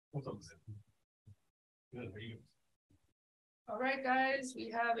All right, guys, we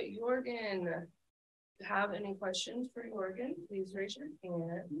have Yorgan. If you have any questions for Yorgan, please raise your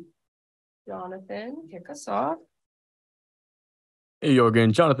hand. Jonathan, kick us off. Hey,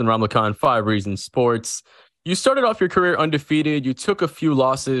 Yorgan. Jonathan Ramlakan, 5 Reasons Sports. You started off your career undefeated. You took a few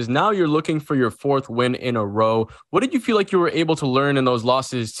losses. Now you're looking for your 4th win in a row. What did you feel like you were able to learn in those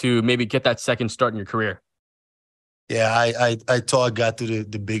losses to maybe get that second start in your career? Yeah, I thought I got to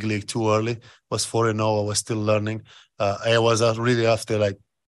the big league too early. Was 4-0. I was still learning. I was really after like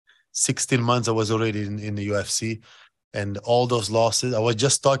 16 months, I was already in the UFC. And all those losses, I was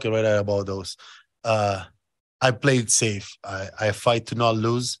just talking right now about those. I played safe. I fight to not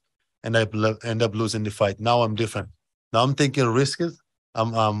lose, and I end up losing the fight. Now I'm different. Now I'm taking risks.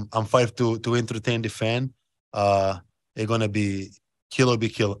 I'm fighting to entertain the fan. It's gonna be kill or be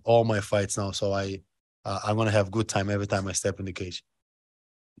killed all my fights now. So I'm gonna have good time every time I step in the cage.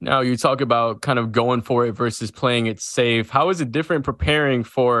 Now you talk about kind of going for it versus playing it safe. How is it different preparing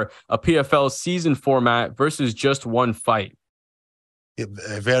for a PFL season format versus just one fight?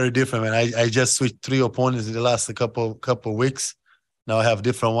 Very different, man. I just switched 3 opponents in the last couple weeks. Now I have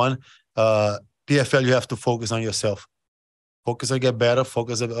different one. PFL, you have to focus on yourself. Focus on get better.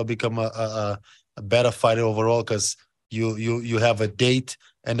 Focus on become a better fighter overall, because you have a date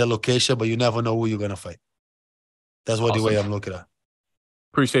and a location, but you never know who you're gonna fight. That's what awesome. The way I'm looking at.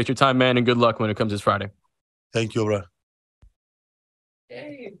 Appreciate your time, man, and good luck when it comes this Friday. Thank you, bro.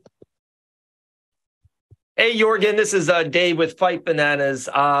 Dave. Hey, Yorgan, this is Dave with Fight Bananas.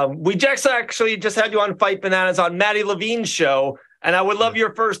 We just actually just had you on Fight Bananas on Matty Levine's show, and I would love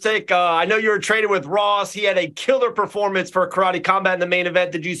your first take. I know you were training with Ross. He had a killer performance for Karate Combat in the main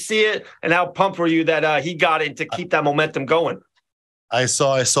event. Did you see it? And how pumped were you that he got it to keep that momentum going? I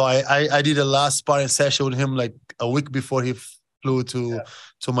saw. I did a last sparring session with him like a week before he flew to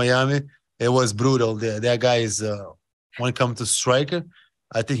Miami. It was brutal. That guy is, when it comes to striker,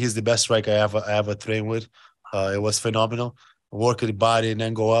 I think he's the best striker I ever trained with. It was phenomenal. Work the body and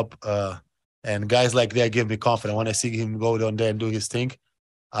then go up. And guys like that give me confidence. When I see him go down there and do his thing,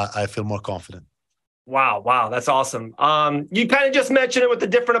 I feel more confident. Wow, that's awesome. You kind of just mentioned it with the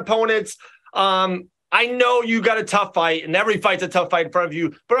different opponents. I know you got a tough fight, and every fight's a tough fight in front of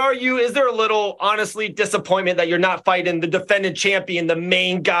you. But is there a little, honestly, disappointment that you're not fighting the defending champion, the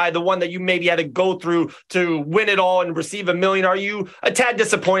main guy, the one that you maybe had to go through to win it all and receive $1 million? Are you a tad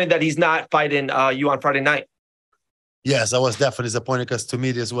disappointed that he's not fighting you on Friday night? Yes, I was definitely disappointed, because to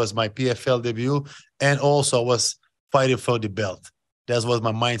me, this was my PFL debut, and also I was fighting for the belt. That was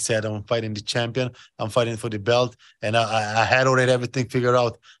my mindset. I'm fighting the champion. I'm fighting for the belt. And I had already everything figured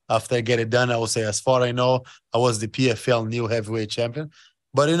out. After I get it done, I will say, as far as I know, I was the PFL new heavyweight champion.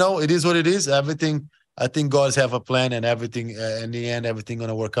 But, it is what it is. Everything, I think God have a plan, and everything, in the end, everything going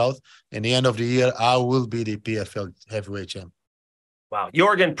to work out. In the end of the year, I will be the PFL heavyweight champion. Wow.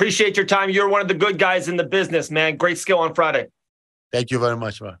 Yorgan, appreciate your time. You're one of the good guys in the business, man. Great skill on Friday. Thank you very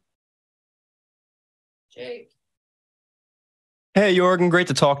much, man. Jake. Hey, Yorgan, great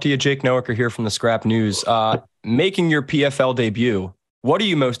to talk to you. Jake Noacker here from the Scrap News. Making your PFL debut, what are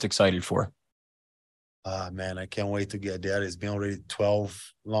you most excited for? Man, I can't wait to get there. It's been already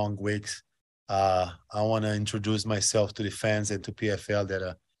 12 long weeks. I want to introduce myself to the fans and to PFL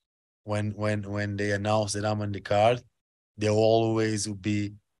that when they announce that I'm on the card, there always will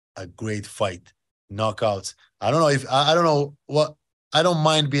be a great fight, knockouts. I don't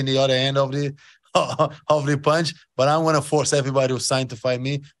mind being the other end of the punch, but I'm going to force everybody who signed to fight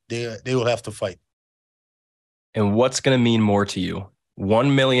me. They will have to fight. And what's going to mean more to you,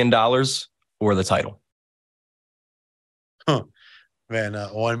 $1 million or the title? Man,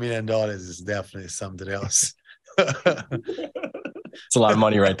 $1 million is definitely something else. It's a lot of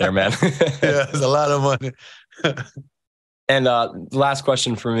money right there, man. Yeah, it's a lot of money. And last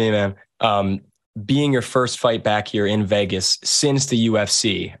question for me, man. Being your first fight back here in Vegas since the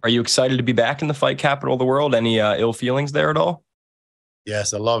UFC, are you excited to be back in the fight capital of the world? Any ill feelings there at all?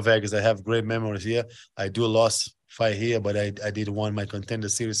 Yes, I love Vegas. I have great memories here. I do lost fight here, but I did won my Contender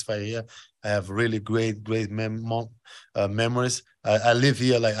Series fight here. I have really great memories. I live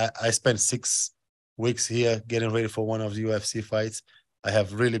here. Like I spent 6 weeks here getting ready for one of the UFC fights. I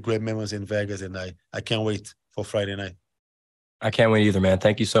have really great memories in Vegas, and I can't wait for Friday night. I can't wait either, man.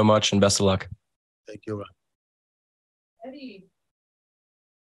 Thank you so much, and best of luck. Thank you, Ron. Eddie.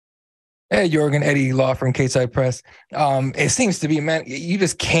 Hey, Yorgan, Eddie Law from K-Side Press. It seems to be, man, you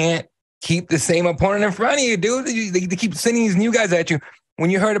just can't keep the same opponent in front of you, dude. They keep sending these new guys at you. When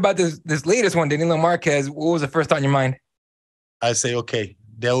you heard about this latest one, Danilo Marques, what was the first thought in your mind? I say, okay,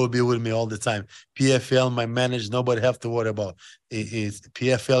 they will be with me all the time. PFL, my manager, nobody have to worry about.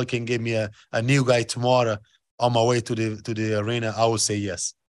 PFL can give me a new guy tomorrow on my way to the arena. I will say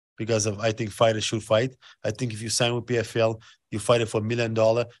yes, because I think fighters should fight. I think if you sign with PFL, you fight it for $1 million.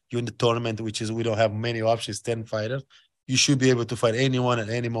 You're in the tournament, which is we don't have many options, 10 fighters. You should be able to fight anyone at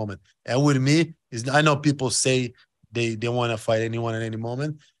any moment. And with me, I know people say they want to fight anyone at any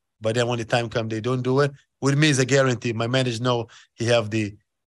moment, but then when the time comes, they don't do it. With me, it's a guarantee. My manager know he have the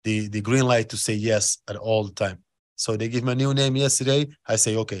green light to say yes at all the time. So they give me a new name yesterday. I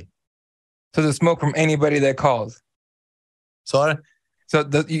say okay. So the smoke from anybody that calls. Sorry. So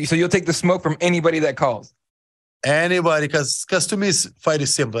you'll take the smoke from anybody that calls. Anybody, because to me, fight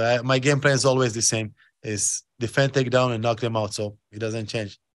is simple. My game plan is always the same: is defend, take down, and knock them out. So it doesn't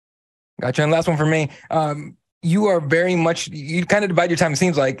change. Gotcha. And last one for me. You are very much, you kind of divide your time, it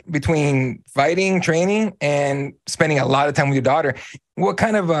seems like, between fighting, training, and spending a lot of time with your daughter. What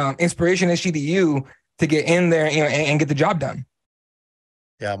kind of inspiration is she to you to get in there, and get the job done?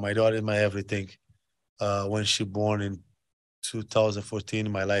 Yeah, my daughter is my everything. When she born in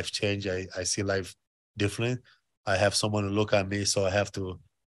 2014, my life changed. I see life different. I have someone to look at me, so I have to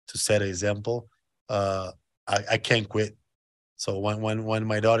set an example. I can't quit. So when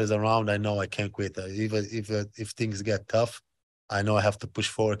my daughter's around, I know I can't quit. Even if things get tough, I know I have to push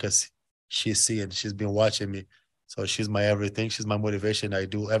forward because she's seeing, she's been watching me. So she's my everything. She's my motivation. I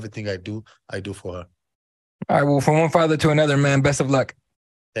do everything I do for her. All right. Well, from one father to another, man, best of luck.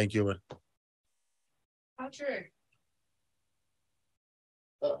 Thank you, man. Patrick.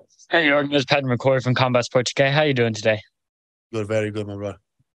 Hey, Yorgan, this is Pat McCoy from Combat Sports UK. How you doing today? Good, very good, my brother.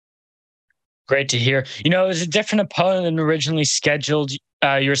 Great to hear. It was a different opponent than originally scheduled. You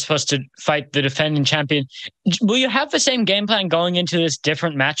were supposed to fight the defending champion. Will you have the same game plan going into this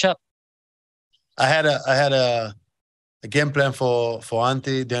different matchup? I had a game plan for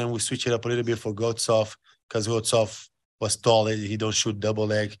Ante. Then we switched it up a little bit for Gotsov because Gotsov was tall. He don't shoot double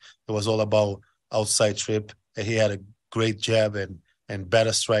leg. It was all about outside trip. And he had a great jab and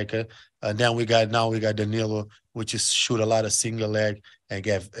better striker. And then we got Danilo, which is shoot a lot of single leg and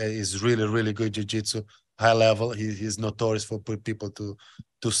is really, really good jiu-jitsu, high level. He's notorious for put people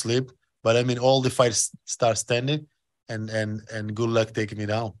to sleep. But I mean, all the fights start standing, and good luck taking me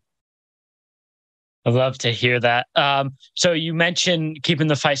down. I'd love to hear that. So you mentioned keeping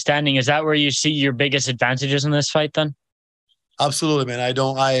the fight standing. Is that where you see your biggest advantages in this fight then? Absolutely, man.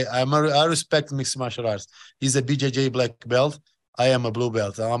 I respect mixed martial arts. He's a BJJ black belt. I am a blue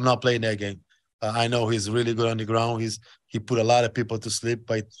belt. I'm not playing that game. I know he's really good on the ground. He put a lot of people to sleep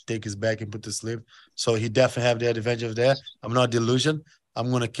by take his back and put to sleep. So he definitely have the advantage of that. I'm not delusional.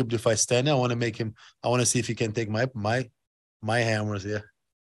 I'm gonna keep the fight standing. I want to see if he can take my hammers here.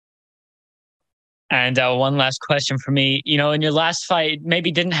 And one last question for me. In your last fight,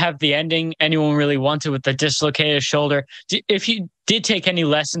 maybe didn't have the ending anyone really wanted with the dislocated shoulder. If you did take any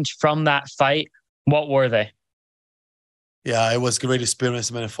lessons from that fight, what were they? Yeah, it was a great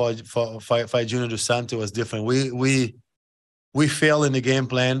experience, man. Fight Junior Dos Santos was different. We failed in the game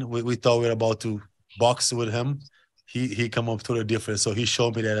plan. We thought we were about to box with him. He come up totally different. So he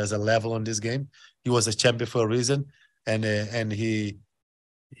showed me that as a level on this game. He was a champion for a reason, and he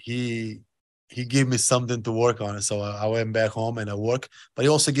gave me something to work on. So I went back home and I worked. But he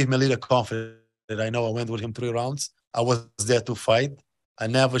also gave me a little confidence that I know I went with him 3 rounds. I was there to fight. I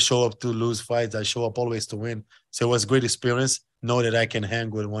never show up to lose fights. I show up always to win. So it was a great experience. Know that I can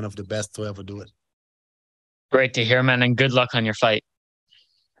hang with one of the best to ever do it. Great to hear, man, and good luck on your fight.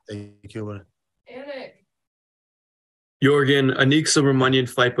 Thank you, man. Yorgan, Anik Subramanian,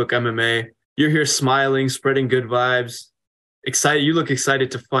 Fightbook MMA. You're here smiling, spreading good vibes. Excited. You look excited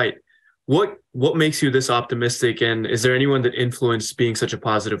to fight. What makes you this optimistic? And is there anyone that influenced being such a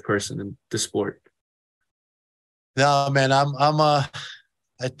positive person in the sport? No, man,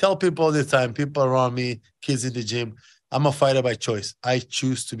 I tell people all the time, people around me, kids in the gym, I'm a fighter by choice. I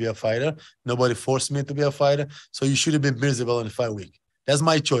choose to be a fighter. Nobody forced me to be a fighter. So you shouldn't be miserable in the fight week. That's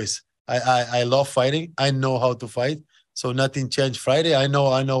my choice. I love fighting. I know how to fight. So nothing changed Friday. I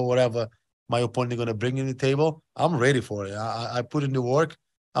know whatever my opponent is going to bring in the table. I'm ready for it. I put in the work.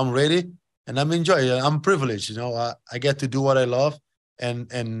 I'm ready and I'm enjoying it. I'm privileged. I get to do what I love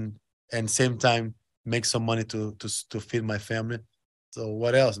and same time make some money to feed my family. So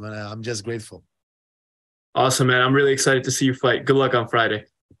what else, man? I'm just grateful. Awesome, man. I'm really excited to see you fight. Good luck on Friday.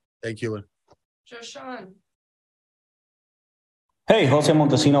 Thank you, man. Joshan. Hey, Jose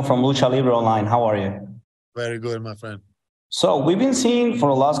Montesino from Lucha Libre Online. How are you? Very good, my friend. So we've been seeing for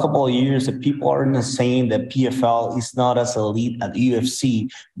the last couple of years that people are saying that PFL is not as elite as UFC.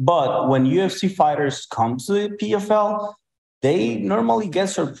 But when UFC fighters come to the PFL, they normally get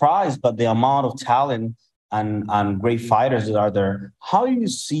surprised by the amount of talent and great fighters that are there. How do you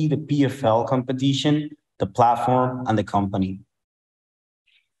see the PFL competition, the platform, and the company?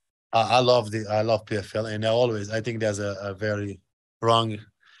 I love PFL, and I think there's a very wrong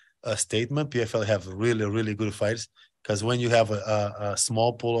statement. PFL have really, really good fighters, because when you have a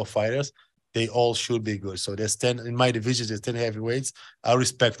small pool of fighters, they all should be good. So there's 10 in my division. There's 10 heavyweights. I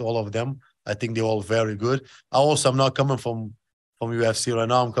respect all of them. I think they're all very good. I'm not coming from UFC right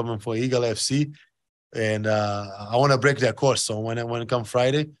now. I'm coming for Eagle FC, and I want to break that course. So when it come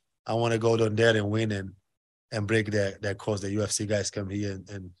Friday, I want to go down there and win and break that course. The UFC guys come here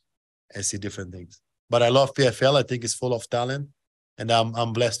and see different things. But I love PFL. I think it's full of talent, and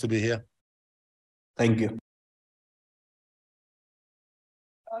I'm blessed to be here. Thank you.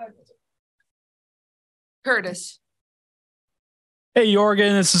 Curtis. Hey,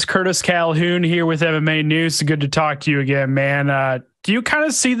 Yorgan, this is Curtis Calhoun here with MMA News. Good to talk to you again, man. Do you kind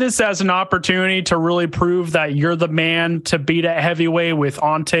of see this as an opportunity to really prove that you're the man to beat at heavyweight with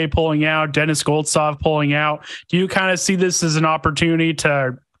Ante pulling out, Dennis Goltsov pulling out? Do you kind of see this as an opportunity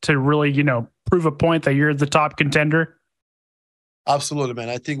to really, prove a point that you're the top contender? Absolutely, man.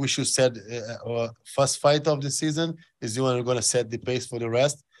 I think we should set our first fight of the season is the one who's going to set the pace for the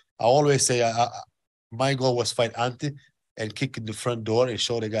rest. I always say my goal was fight Ante and kick in the front door and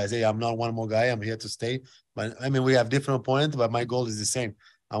show the guys, hey, I'm not one more guy. I'm here to stay. But I mean, we have different opponents, but my goal is the same.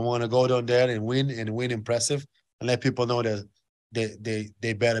 I want to go down there and win impressive and let people know that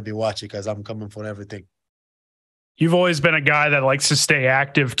they better be watching, because I'm coming for everything. You've always been a guy that likes to stay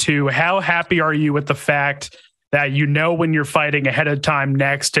active too. How happy are you with the fact that when you're fighting ahead of time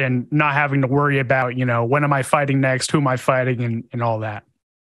next and not having to worry about, when am I fighting next, who am I fighting, and all that?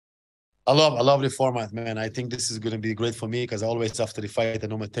 I love the format, man. I think this is going to be great for me, because always after the fight, I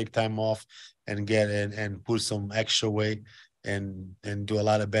normally take time off and and pull some extra weight and do a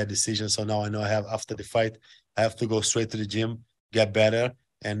lot of bad decisions. So now I know after the fight, I have to go straight to the gym, get better.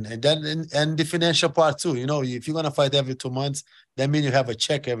 And then the financial part too. If you're going to fight every 2 months, that means you have a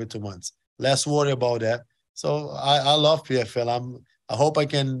check every 2 months. Less worry about that. So I love PFL. I hope I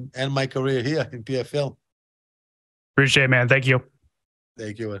can end my career here in PFL. Appreciate it, man. Thank you.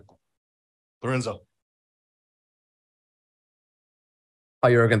 Thank you. Lorenzo.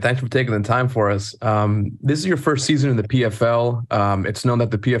 Hi, Yorgan. Thanks for taking the time for us. This is your first season in the PFL. It's known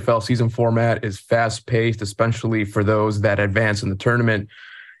that the PFL season format is fast-paced, especially for those that advance in the tournament.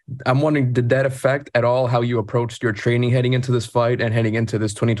 I'm wondering, did that affect at all how you approached your training heading into this fight and heading into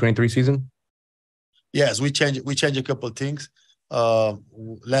this 2023 season? Yes, we change a couple of things.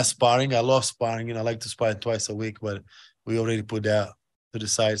 Less sparring. I love sparring. I like to spar twice a week, but we already put that to the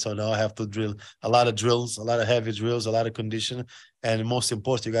side. So now I have to drill a lot of drills, a lot of heavy drills, a lot of conditioning. And most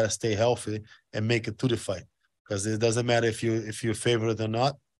important, you got to stay healthy and make it to the fight, because it doesn't matter if you're favorite or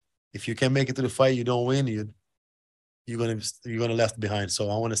not. If you can make it to the fight, you don't win, you're gonna left behind. So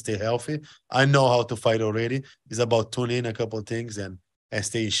I want to stay healthy. I know how to fight already. It's about tuning in a couple of things and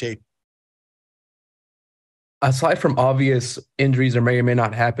stay in shape. Aside from obvious injuries that may or may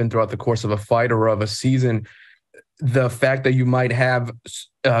not happen throughout the course of a fight or of a season, the fact that you might have,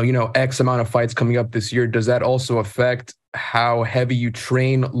 X amount of fights coming up this year, does that also affect how heavy you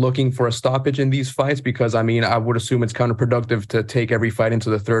train looking for a stoppage in these fights? Because, I mean, I would assume it's counterproductive to take every fight into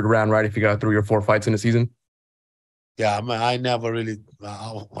the third round, right? If you got 3 or 4 fights in a season. Yeah, I never really,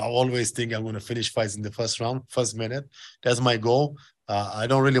 I always think I'm going to finish fights in the first round, first minute. That's my goal. I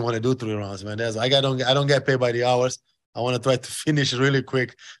don't really want to do 3 rounds, man. I don't get paid by the hours. I want to try to finish really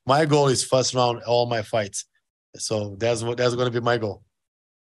quick. My goal is first round, all my fights. So that's going to be my goal.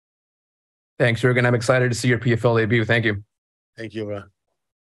 Thanks, Yorgan. I'm excited to see your PFL debut. Thank you. Thank you, bro.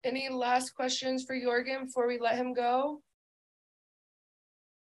 Any last questions for Yorgan before we let him go?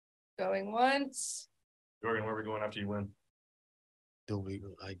 Going once. Yorgan, where are we going after you win?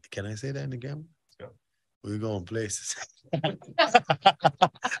 Can I say that in the game? Let's go. We're going places.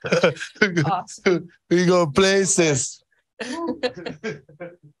 Awesome. We go places.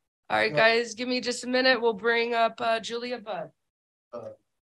 All right, guys, give me just a minute. We'll bring up Julia Budd.